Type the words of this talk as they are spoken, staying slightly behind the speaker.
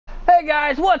Hey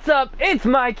guys, what's up? It's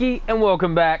Mikey, and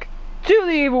welcome back to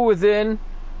The Evil Within.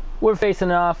 We're facing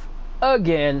off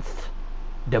against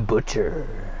the Butcher.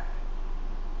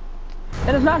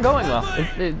 And it's not going well.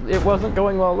 It wasn't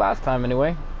going well last time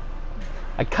anyway.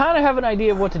 I kind of have an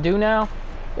idea of what to do now.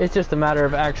 It's just a matter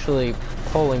of actually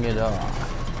pulling it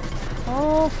off.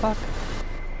 Oh, fuck.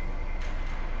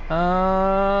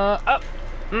 Up.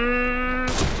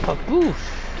 Paboosh.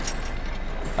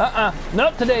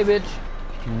 Not today, bitch.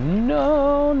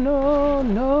 No.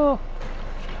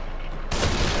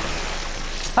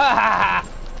 Ha ha ha!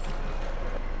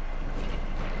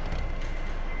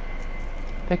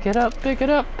 Pick it up.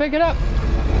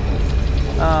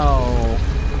 Oh,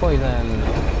 poison.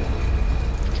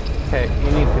 Okay,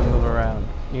 you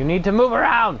need to move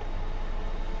around.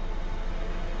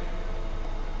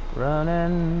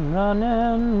 Running.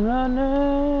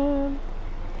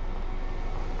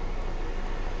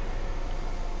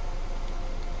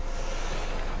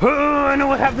 Oh, I know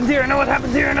what happens here. Go.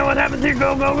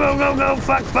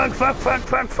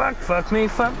 Fuck me.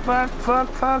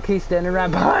 Fuck. He's standing right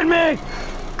behind me.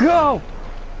 Go.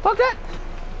 Fuck that.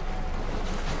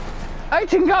 I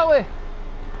chingawe.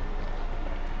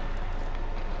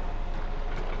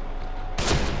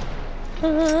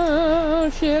 Oh,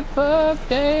 shit. Fuck.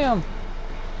 Damn.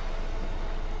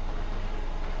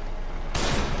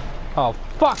 Oh,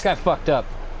 fuck. I fucked up.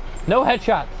 No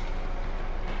headshots.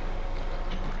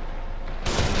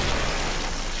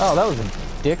 Oh, that was a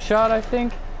dick shot, I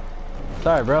think.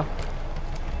 Sorry, bro.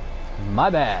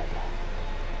 My bad.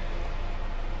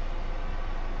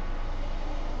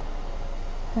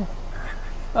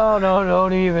 Oh, no,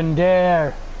 don't even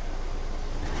dare.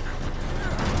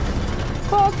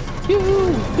 Fuck you,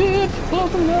 bitch.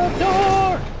 Closing the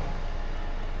door.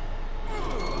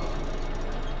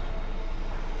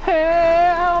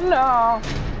 Hell no.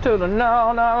 To the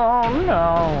no.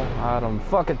 I don't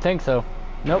fucking think so.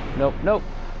 Nope.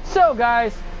 So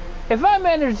guys, if I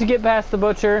manage to get past the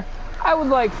Butcher, I would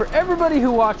like for everybody who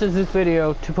watches this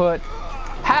video to put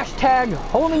hashtag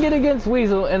holding it against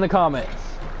Weasel in the comments.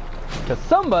 Because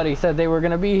somebody said they were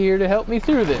going to be here to help me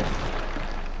through this.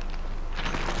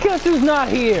 Guess who's not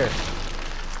here?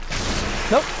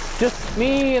 Nope, just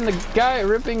me and the guy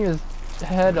ripping his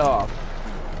head off.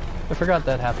 I forgot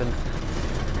that happened.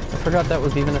 I forgot that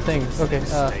was even a thing. Okay,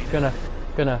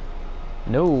 gonna,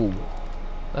 no.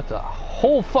 That's a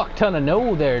whole fuck ton of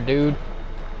no there, dude.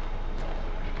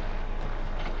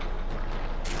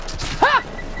 Ha!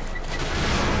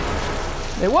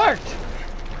 It worked!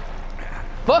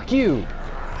 Fuck you!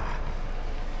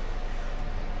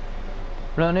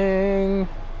 Running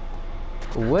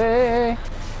away.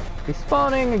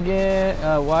 Respawning again.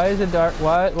 Why is it dark?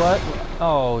 What?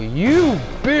 Oh, you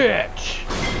bitch!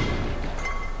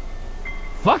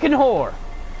 Fucking whore!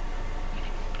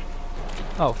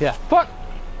 Oh, yeah. Fuck!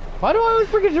 Why do I always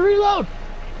forget to reload?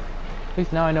 At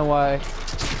least now I know why.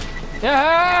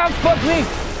 Yeah, fuck me!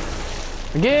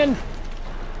 Again!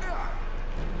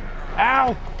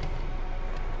 Ow!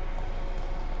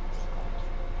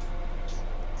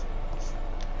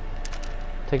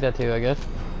 Take that too, I guess.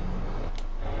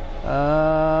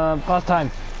 Pause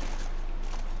time.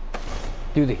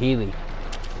 Do the Healy.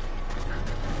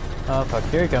 Oh fuck,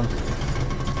 here he comes.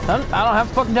 Son, I don't have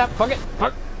fucking time. Fuck it.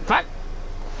 Fuck!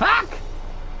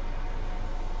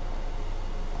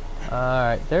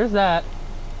 Alright, there's that.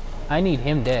 I need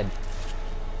him dead.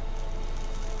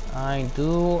 I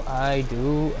do.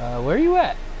 Where are you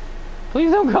at?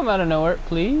 Please don't come out of nowhere.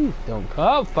 Please don't come.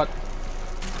 Oh, fuck.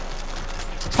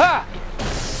 Ha!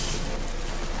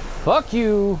 Fuck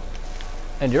you.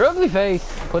 And your ugly face.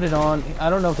 Put it on. I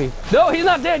don't know if he... No, he's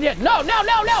not dead yet. No.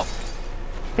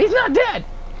 He's not dead.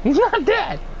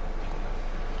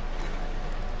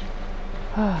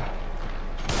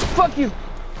 Fuck you.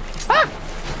 Ah!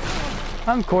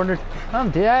 I'm cornered.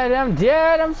 I'm dead.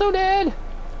 I'm so dead.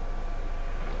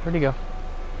 Where'd he go?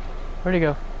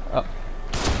 Oh.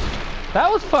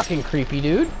 That was fucking creepy,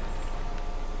 dude.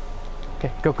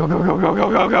 Okay, go.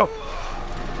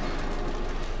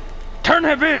 Turn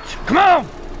that bitch. Come on.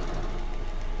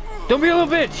 Don't be a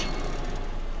little bitch.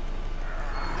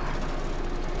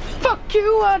 Fuck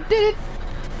you, I did it.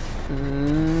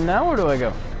 Now where do I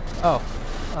go? Oh,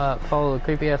 follow the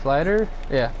creepy ass lighter.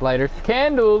 Yeah, lighters.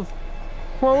 Candles.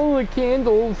 Follow the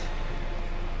candles.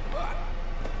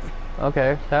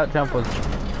 Okay, that jump was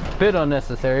a bit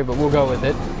unnecessary, but we'll go with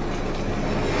it.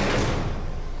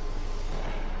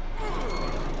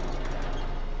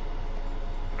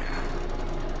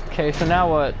 Okay, so now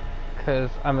what?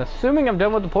 Because I'm assuming I'm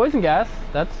done with the poison gas.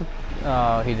 That's...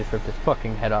 Oh, he just ripped his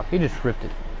fucking head off. He just ripped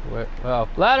it. Oh,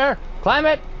 ladder! Climb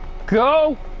it!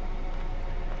 Go!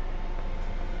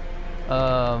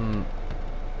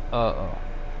 Uh-oh.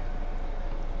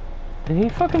 Did he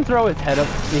fucking throw his head up?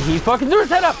 Did he fucking throw his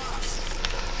head up?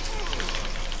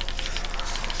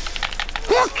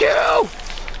 Fuck you!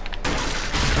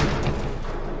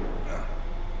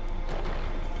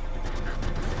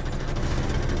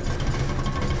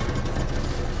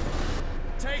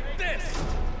 Take this!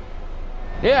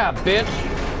 Yeah, bitch!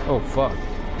 Oh, fuck.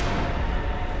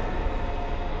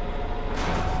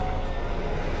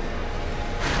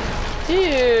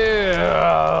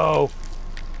 Ew!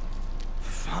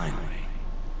 Finally.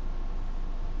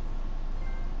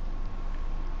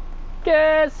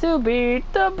 Guess who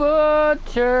beat the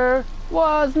butcher?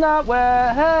 Was not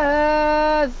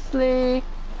Wesley.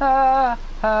 Ha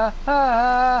ha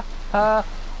ha ha.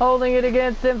 Holding it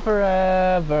against him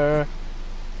forever.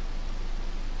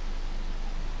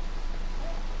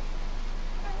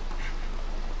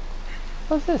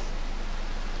 What's this?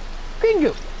 Green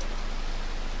goop.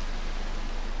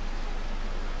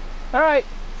 Alright,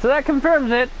 so that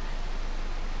confirms it.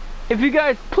 If you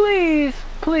guys please,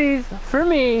 for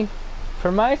me,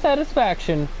 for my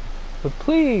satisfaction, would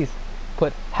please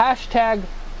put hashtag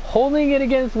holding it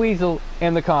against Weasel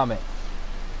in the comments.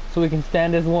 So we can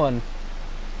stand as one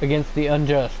against the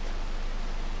unjust.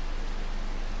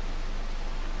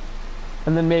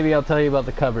 And then maybe I'll tell you about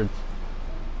the cupboards.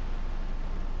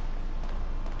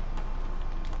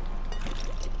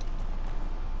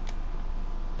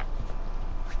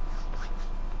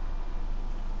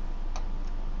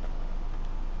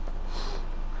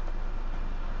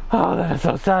 Oh, that is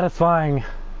so satisfying.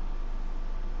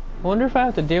 I wonder if I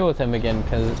have to deal with him again,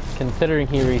 because considering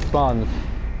he respawns.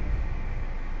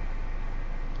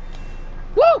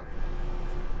 Woo!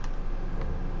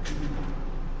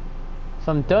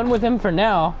 So I'm done with him for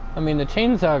now. I mean, the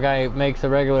chainsaw guy makes a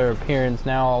regular appearance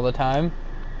now all the time.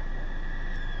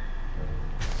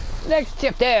 Next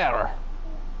chapter!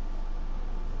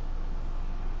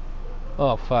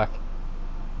 Oh, fuck.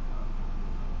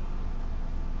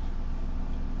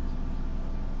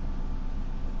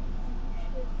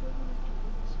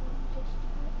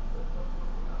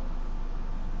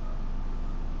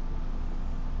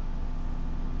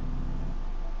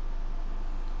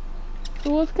 So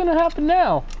what's gonna happen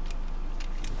now?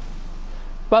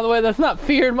 By the way, that's not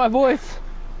fear in my voice.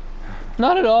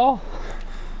 Not at all.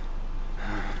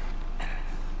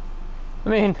 I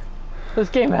mean, this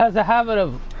game has a habit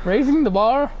of raising the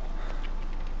bar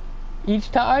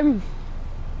each time.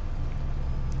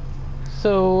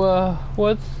 So,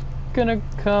 what's gonna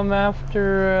come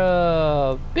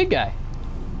after, big guy?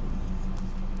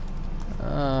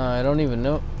 I don't even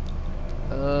know.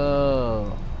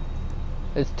 Oh.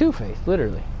 It's Two-Face,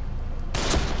 literally.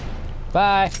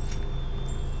 Bye.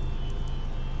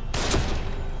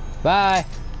 Bye.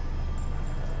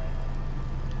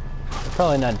 I'm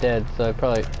probably not dead, so I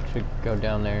probably should go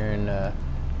down there and,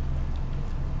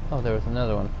 oh, there was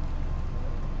another one.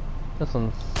 This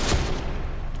one's...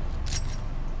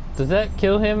 Does that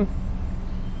kill him?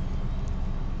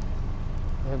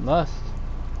 It must.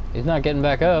 He's not getting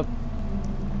back up.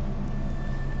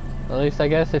 At least I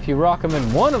guess if you rock them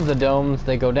in one of the domes,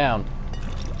 they go down.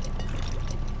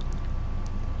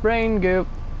 Brain goop.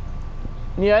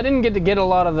 Yeah, I didn't get to get a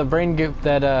lot of the brain goop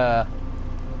that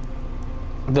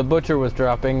the butcher was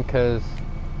dropping because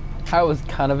I was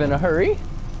kind of in a hurry.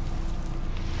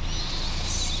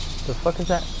 The fuck is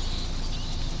that?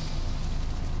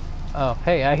 Oh,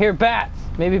 hey, I hear bats.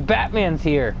 Maybe Batman's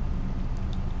here.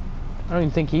 I don't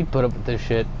even think he'd put up with this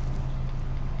shit.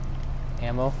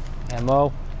 Ammo.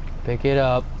 Ammo. Pick it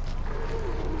up.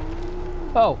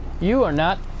 Oh, you are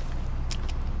not.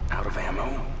 Out of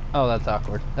ammo. Oh, that's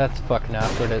awkward. That's fucking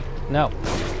awkward. No.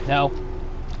 No.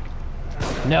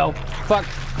 No. Fuck.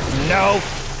 No.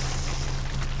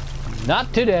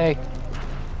 Not today.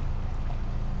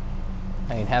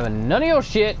 I ain't having none of your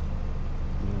shit.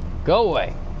 Go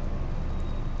away.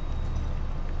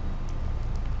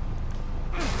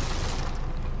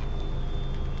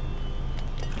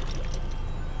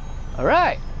 All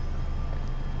right.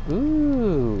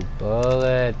 Ooh,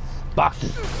 bullets.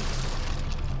 Boxes.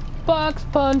 Box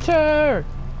puncher.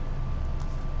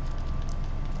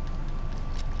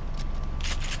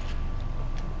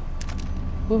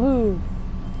 Woohoo.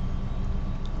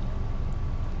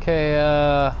 Okay,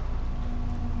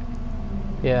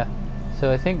 yeah.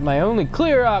 So I think my only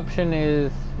clear option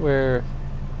is where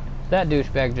that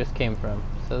douchebag just came from.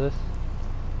 So this,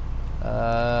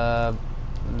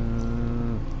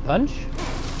 punch?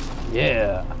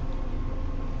 Yeah.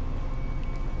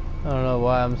 I don't know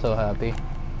why I'm so happy.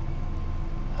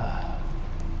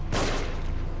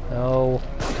 No.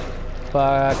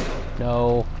 Fuck.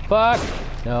 No. Fuck.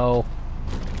 No.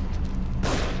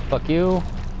 Fuck you.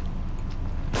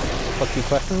 Fuck you,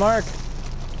 question mark.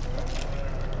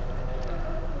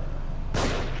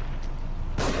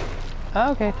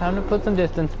 Okay, time to put some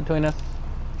distance between us.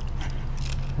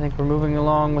 I think we're moving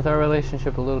along with our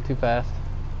relationship a little too fast.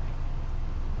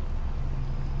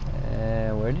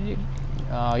 Where did you...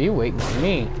 Oh, you waiting for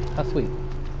me. How sweet.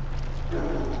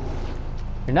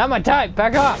 You're not my type!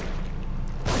 Back off!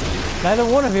 Neither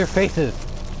one of your faces.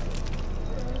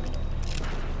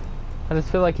 I just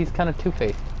feel like he's kind of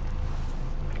two-faced.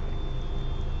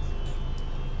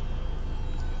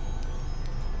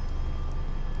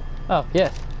 Oh,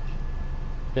 yes.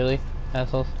 Really?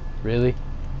 Assholes? Really?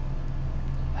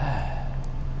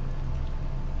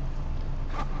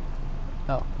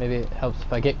 Oh, maybe it helps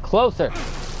if I get closer. Right,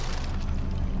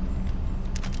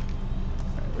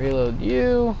 reload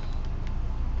you.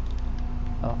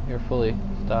 Oh, you're fully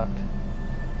stocked.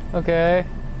 Okay.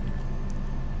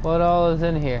 What all is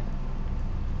in here?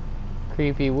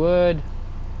 Creepy wood.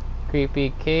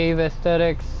 Creepy cave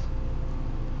aesthetics.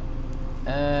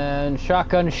 And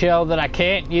shotgun shell that I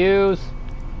can't use.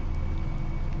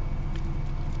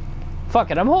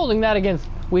 Fuck it, I'm holding that against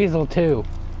Weasel too.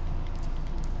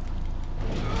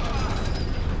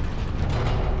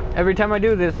 Every time I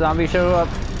do this, zombies show up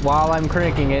while I'm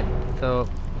cranking it, so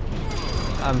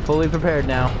I'm fully prepared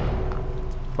now.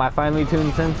 My finely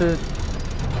tuned senses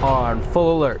are on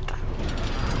full alert.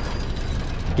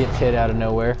 Gets hit out of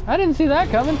nowhere. I didn't see that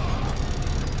coming.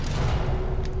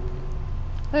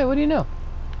 Hey, what do you know?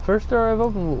 First door I've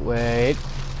opened. Wait.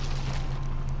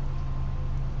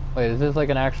 Wait, is this like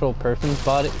an actual person's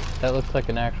body? That looks like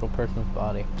an actual person's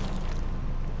body.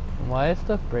 Why is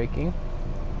stuff breaking?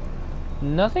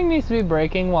 Nothing needs to be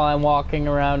breaking while I'm walking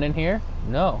around in here.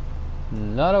 No.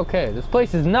 Not okay. This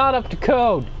place is not up to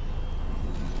code.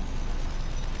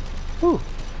 Whew.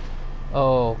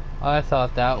 Oh, I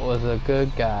thought that was a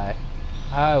good guy.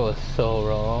 I was so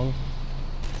wrong.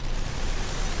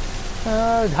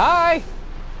 Hi!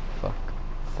 Fuck.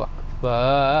 Fuck.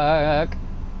 Fuck.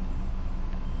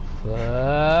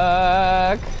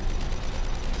 Fuck.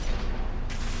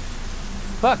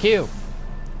 Fuck you.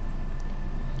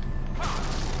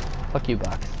 Fuck you,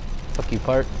 box. Fuck you,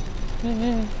 part.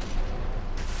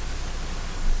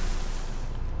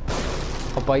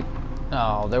 I'll bite.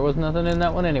 Oh, there was nothing in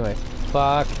that one anyway.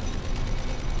 Fuck.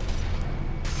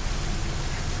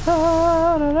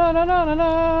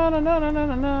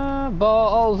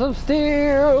 Balls of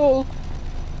steel.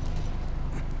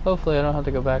 Hopefully I don't have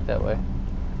to go back that way.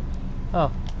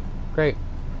 Oh, great.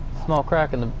 Small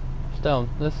crack in the stone.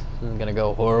 This isn't gonna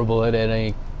go horrible at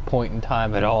any point in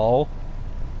time at all.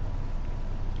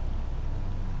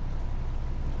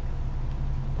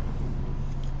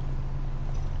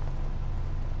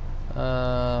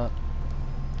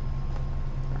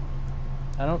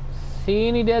 I don't see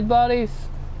any dead bodies,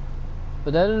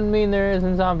 but that doesn't mean there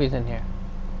isn't zombies in here.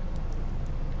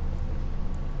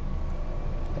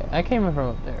 Okay, I came in from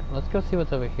up there. Let's go see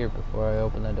what's over here before I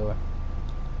open the door.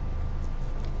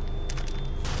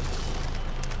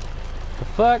 The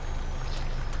fuck?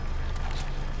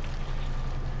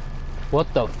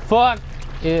 What the fuck?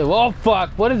 Ew, oh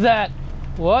fuck, what is that?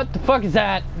 What the fuck is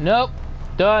that? Nope,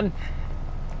 done.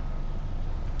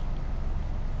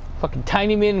 Fucking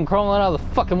tiny man crawling out of the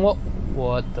fucking wall.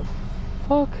 What the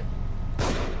fuck?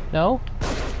 No?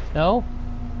 No?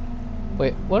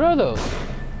 Wait, what are those?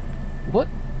 What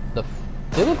the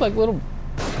they look like little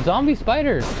zombie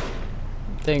spiders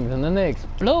things, and then they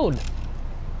explode.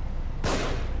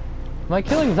 Am I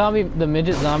killing the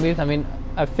midget zombies? I mean,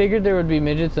 I figured there would be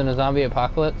midgets in a zombie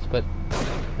apocalypse, but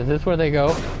is this where they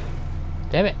go?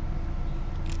 Damn it.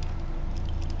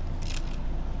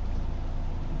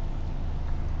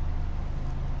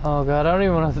 Oh god, I don't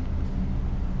even want to.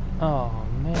 Oh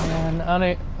man,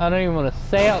 I don't even want to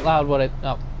say out loud what it.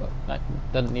 Oh, it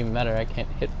doesn't even matter. I can't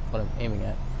hit what I'm aiming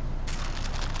at.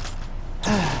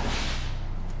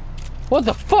 What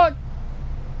the fuck?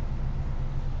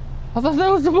 I thought that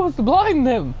was supposed to blind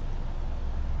them.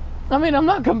 I mean, I'm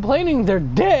not complaining they're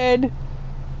dead,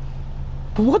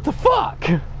 but what the fuck?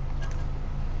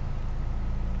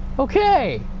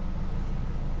 Okay,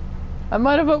 I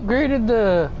might have upgraded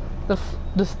the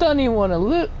stunny one a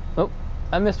little. Oh,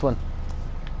 I missed one.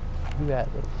 You got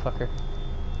it, little fucker.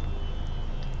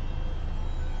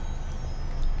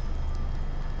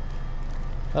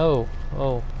 Oh,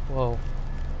 oh, whoa.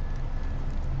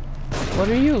 What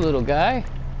are you, little guy?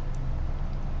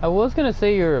 I was gonna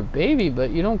say you're a baby, but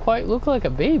you don't quite look like a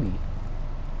baby.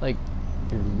 Like,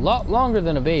 you're a lot longer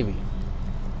than a baby.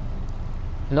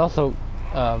 And also,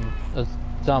 a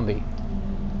zombie.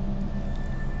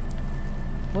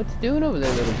 What's doing over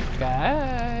there, little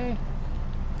guy?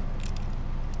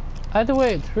 Either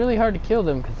way, it's really hard to kill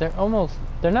them because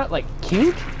they're not like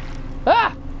cute.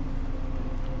 Ah!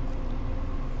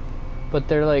 But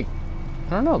they're like, I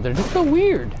don't know, they're just so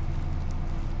weird.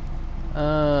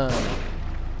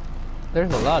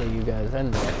 There's a lot of you guys,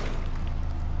 isn't there?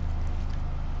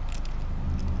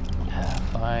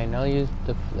 Fine, I'll use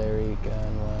the flary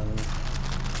gun one.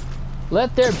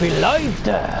 Let there be light!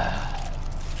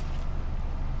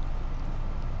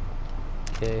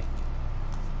 Okay.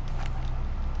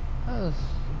 That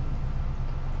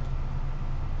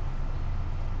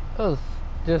was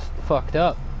just fucked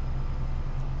up.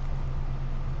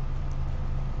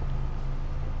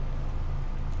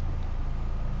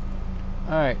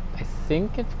 Alright, I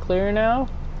think it's clear now.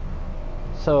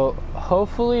 So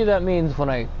hopefully that means when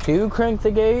I do crank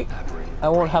the gate, I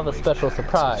won't have a special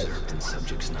surprise. In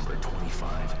subjects number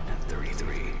 25 and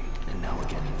 33, and now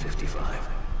again in 55.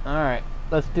 Alright,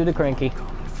 let's do the cranky.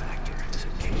 Common factor is a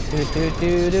case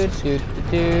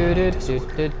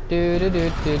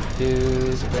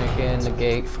Cranking the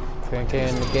gate,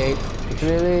 cranking the gate. It's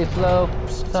really slow.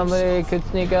 Somebody could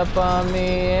sneak up on me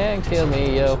and kill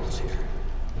me, yo.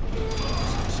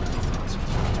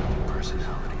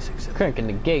 Cranking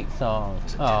the gate song.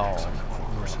 Oh.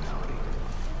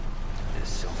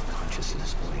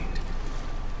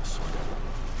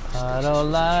 I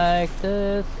don't like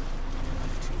this.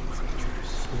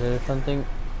 Is there something?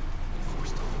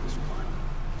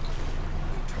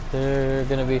 Is there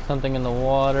gonna be something in the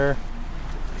water?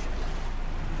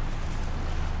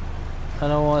 I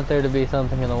don't want there to be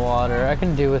something in the water. I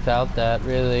can do without that,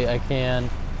 really. I can.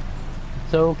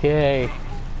 It's okay.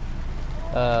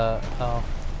 Oh.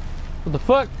 What the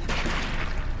fuck?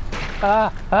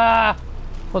 Ah!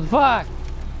 What the fuck?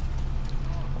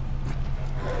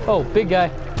 Oh, big guy.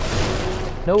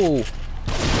 No.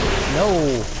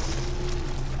 No.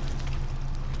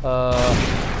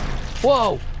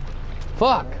 Whoa!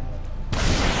 Fuck!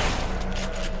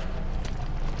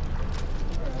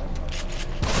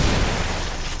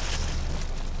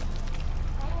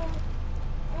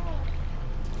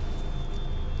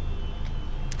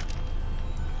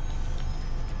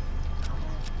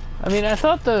 I mean, I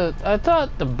thought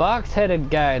the box-headed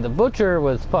guy, the butcher,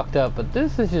 was fucked up, but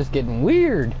this is just getting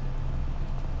weird.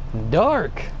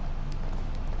 Dark.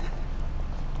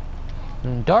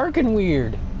 Dark and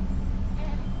weird.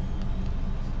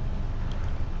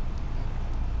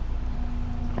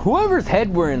 Whoever's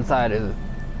head we're inside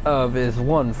of is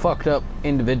one fucked up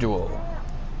individual.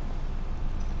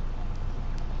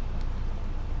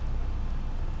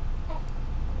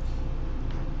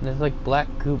 There's like black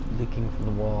goop leaking from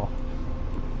the wall.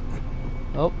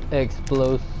 Oh,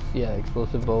 explosive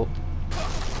bolt.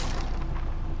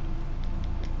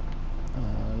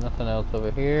 Nothing else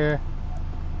over here.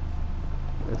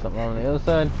 There's something on the other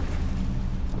side.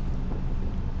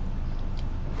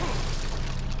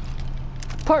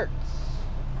 Parts!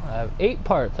 I have 8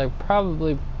 parts. I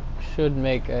probably should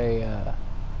make a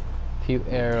few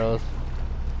arrows.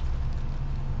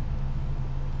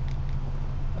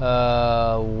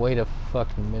 Wait a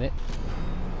fucking minute.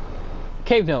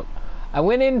 Cave note. I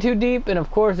went in too deep and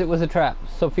of course it was a trap.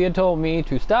 Sophia told me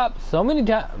to stop so many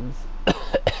times.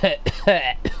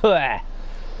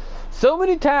 So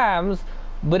many times,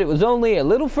 but it was only a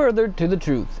little further to the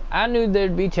truth. I knew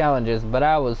there'd be challenges, but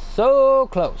I was so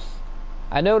close.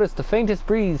 I noticed the faintest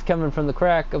breeze coming from the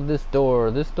crack of this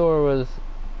door. This door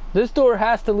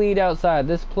has to lead outside.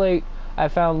 This plate I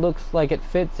found looks like it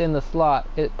fits in the slot.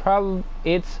 It probably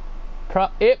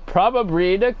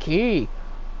the key.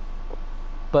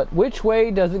 But which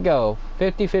way does it go?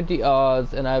 50-50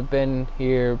 odds, and I've been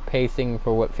here pacing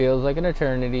for what feels like an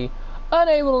eternity,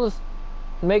 unable to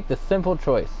make the simple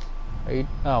choice.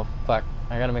 Oh fuck!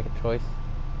 I gotta make a choice.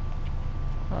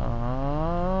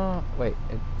 Wait,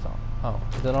 it's on. Oh,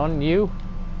 is it on you?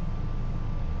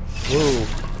 Whoa.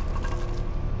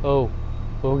 Oh,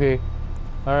 okay.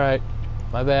 All right.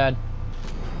 My bad.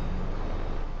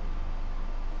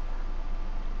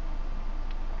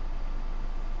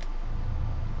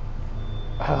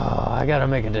 Oh, I gotta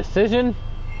make a decision.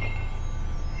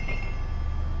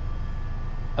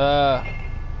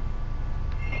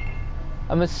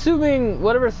 I'm assuming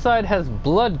whatever side has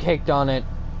blood caked on it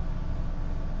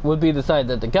would be the side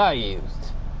that the guy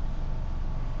used.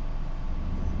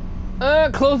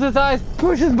 Close his eyes,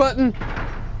 push his button.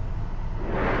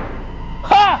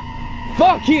 Ha!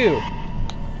 Fuck you!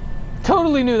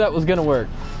 Totally knew that was gonna work.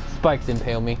 Spikes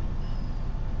impale me.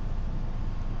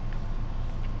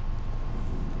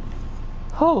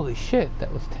 Holy shit,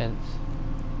 that was tense.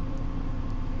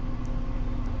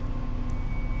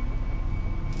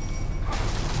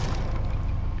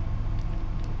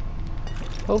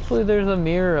 Hopefully there's a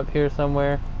mirror up here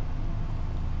somewhere.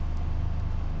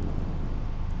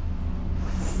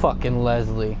 Fucking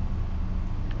Leslie.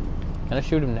 Can I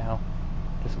shoot him now?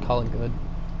 Just call it good.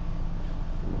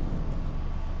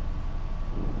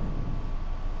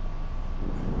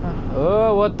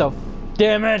 Oh, what the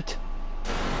damn it!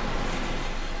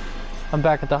 I'm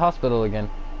back at the hospital again.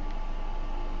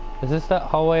 Is this that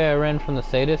hallway I ran from the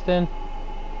sadist in?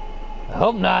 I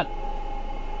hope not.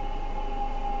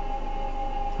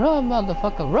 Run,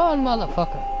 motherfucker, run,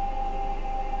 motherfucker.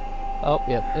 Oh,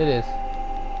 yep, it is.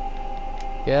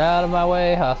 Get out of my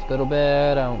way, hospital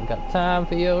bed. I don't got time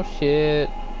for your shit.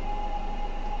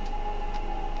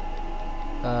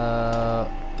 Doc.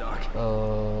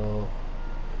 Oh.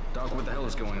 Doc, what the hell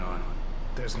is going on?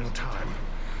 There's no time.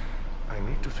 I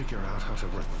need to figure out how to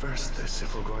reverse this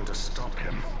if we're going to stop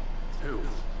him. Who?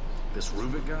 This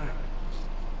Ruvik guy?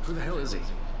 Who the hell is he?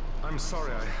 I'm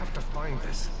sorry, I have to find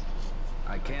this.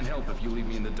 I can't help if you leave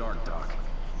me in the dark, Doc.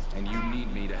 And you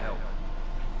need me to help.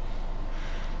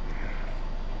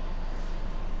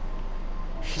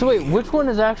 So wait, which one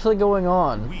is actually going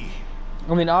on?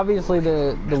 I mean, obviously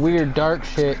the weird dark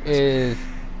shit is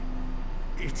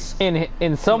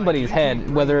in somebody's head,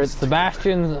 whether it's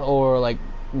Sebastian's or like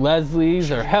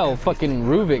Leslie's or hell, fucking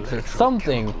Ruvik's or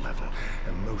something.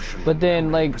 But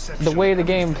then, like, the way the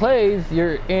game plays,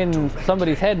 you're in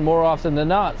somebody's head more often than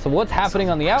not. So what's happening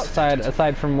on the outside,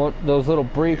 aside from what those little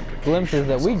brief glimpses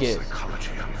that we get? Psychology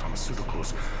on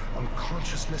pharmaceuticals, on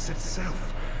consciousness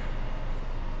itself.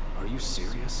 Are you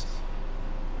serious?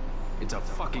 It's a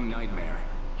fucking nightmare.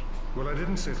 Well, I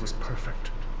didn't say it was perfect.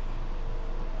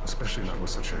 Especially not with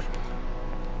such a...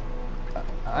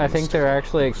 I think they're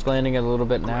actually explaining it a little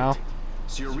bit now.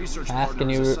 So your research Ask partner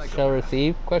and is you a shall psychopath,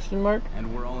 receive, question mark?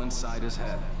 and we're all inside his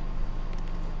head.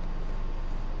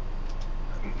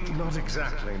 Not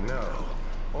exactly, no.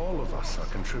 All of us are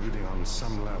contributing on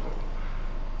some level.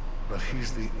 But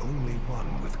he's the only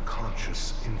one with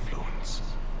conscious influence.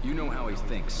 You know how he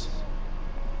thinks.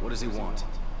 What does he want?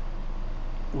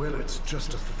 Well, it's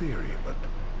just a theory, but...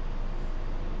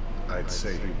 I'd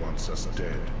say he wants us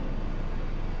dead.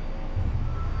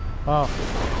 Oh.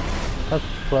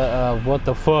 That's, what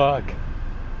the fuck?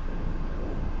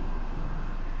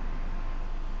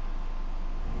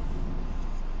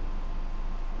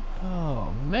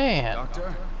 Oh, man.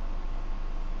 Doctor?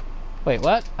 Wait,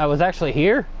 what? I was actually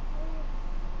here?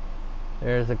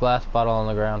 There's a glass bottle on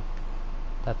the ground.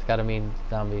 That's gotta mean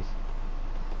zombies.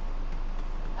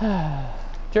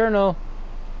 Journal.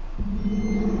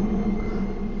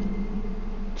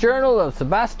 Journal of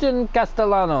Sebastian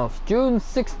Castellanos, June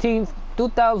 16th,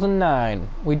 2009.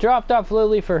 We dropped off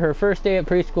Lily for her first day at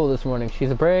preschool this morning. She's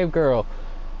a brave girl.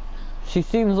 She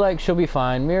seems like she'll be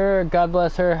fine. Mira, God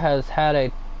bless her, has had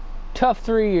a tough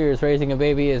 3 years. Raising a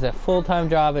baby is a full-time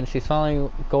job, and she's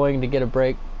finally going to get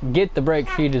the break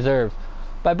she deserves.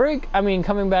 By break, I mean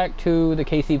coming back to the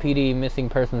KCPD Missing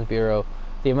Persons Bureau.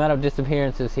 The amount of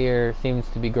disappearances here seems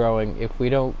to be growing. If we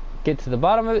don't get to the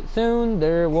bottom of it soon,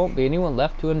 there won't be anyone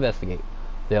left to investigate.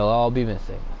 They'll all be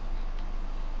missing.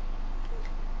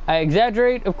 I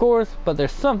exaggerate, of course, but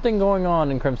there's something going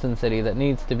on in Crimson City that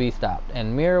needs to be stopped,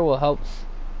 and Mira will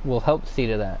help see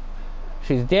to that.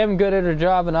 She's damn good at her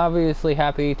job and obviously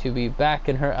happy to be back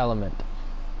in her element.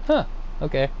 Huh,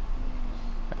 okay.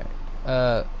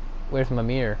 Alright, where's my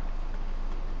mirror?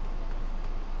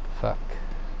 Fuck.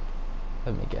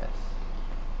 Let me guess.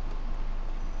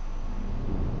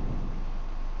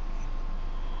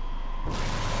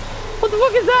 What the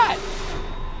fuck is that?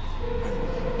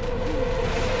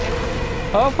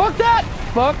 Oh, fuck that!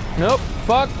 Fuck, nope,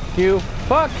 fuck you,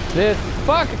 fuck this,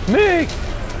 fuck me!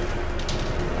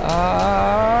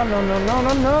 No, no, no,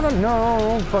 no, no, no,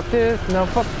 no, fuck this, no,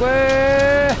 fuck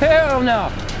way, hell no!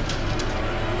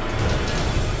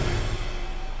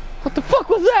 What the fuck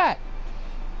was that?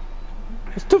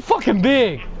 It's too fucking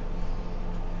big!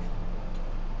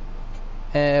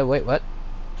 Wait, what?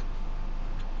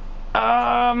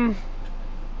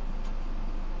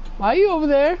 Why are you over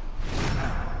there?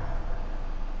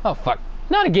 Oh fuck,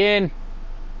 not again!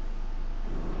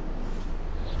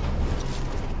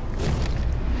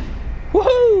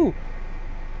 Woohoo!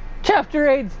 Chapter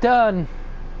 8's done!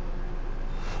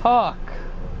 Fuck.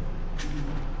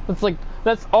 It's like,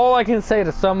 that's all I can say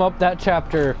to sum up that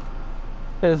chapter.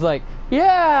 Is like,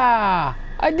 yeah!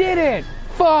 I did it!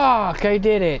 Fuck, I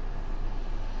did it!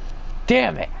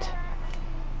 Damn it!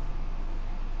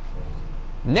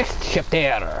 Next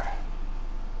chapter!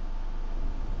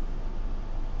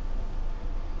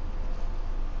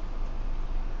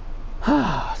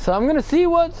 So I'm gonna see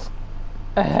what's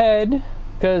ahead,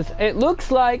 because it looks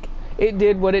like it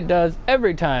did what it does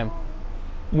every time.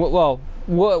 well,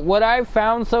 what I've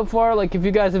found so far, like if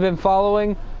you guys have been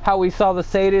following, how we saw the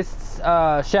sadist's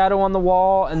shadow on the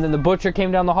wall, and then the butcher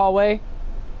came down the hallway.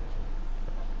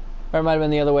 Or it might have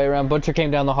been the other way around. Butcher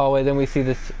came down the hallway, then we see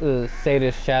this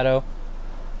sadist shadow.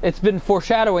 It's been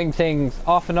foreshadowing things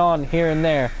off and on here and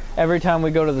there every time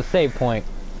we go to the save point.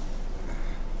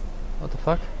 What the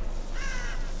fuck?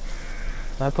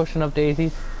 Am I pushing up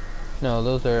daisies? No,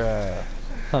 those are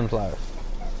sunflowers.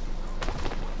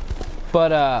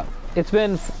 But it's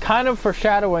been kind of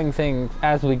foreshadowing things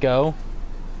as we go.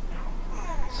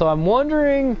 So I'm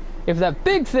wondering if that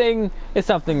big thing is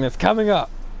something that's coming up.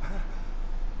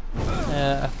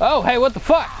 Oh, hey, what the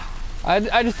fuck?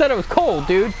 I just said it was cold,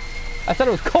 dude. I said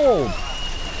it was cold.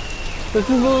 This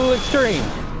is a little extreme.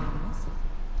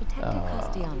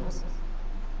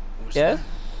 Yes?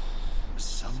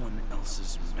 Someone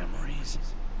else's memories?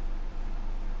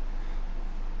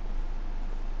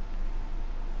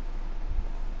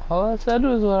 All I said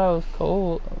was when I was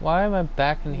cold. Why am I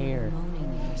back in here? Moaning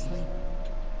in your sleep.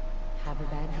 Have a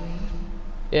bad dream?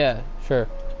 Yeah, sure.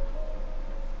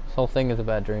 This whole thing is a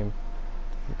bad dream.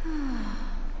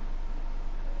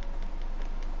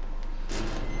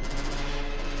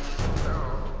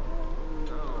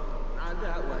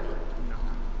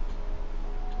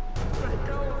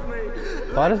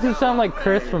 Why does he sound like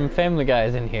Chris from Family Guy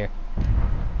is in here?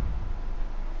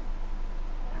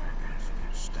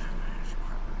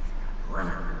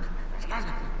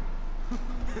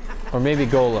 Or maybe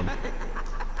Golem.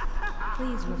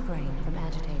 Please refrain from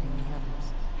agitating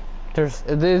the others.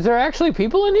 Is there actually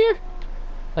people in here?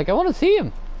 Like, I want to see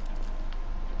him.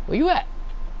 Where you at?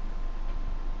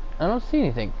 I don't see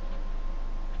anything.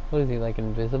 What is he, like,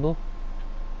 invisible?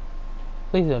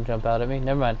 Please don't jump out at me.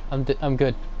 Never mind. I'm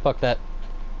good. Fuck that.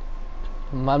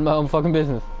 I'm on my own fucking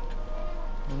business.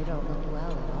 You don't look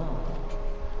well at all.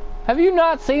 Have you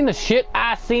not seen the shit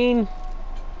I seen?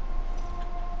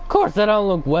 Of course I don't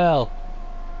look well.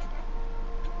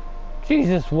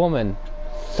 Jesus, woman.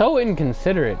 So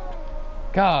inconsiderate.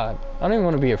 God, I don't even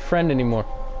want to be your friend anymore.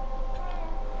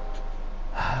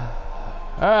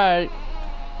 Alright.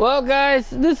 Well, guys,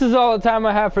 this is all the time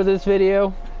I have for this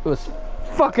video. It was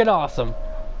fucking awesome.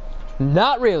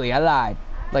 Not really, I lied.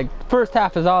 Like, first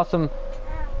half is awesome.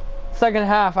 Second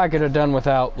half I could have done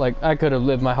without. Like, I could have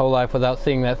lived my whole life without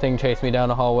seeing that thing chase me down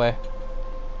the hallway.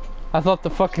 I thought the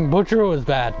fucking butcher was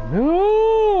bad.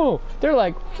 No! They're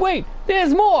like, wait,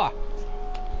 there's more!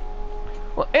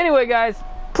 Well, anyway, guys,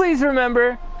 please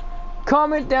remember,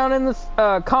 comment down in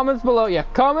the comments below. Yeah,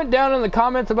 comment down in the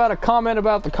comments about a comment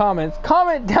about the comments.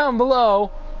 Comment down below,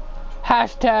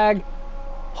 hashtag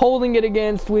holding it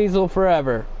against Weasel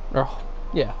forever. Or,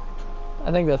 yeah,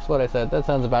 I think that's what I said. That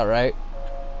sounds about right.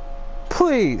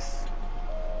 Please.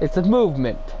 It's a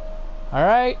movement.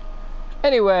 Alright?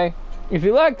 Anyway, if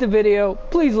you liked the video,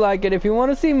 please like it. If you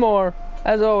want to see more,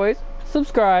 as always,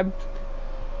 subscribe.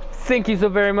 Thank you so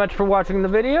very much for watching the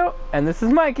video, and this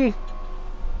is Mikey.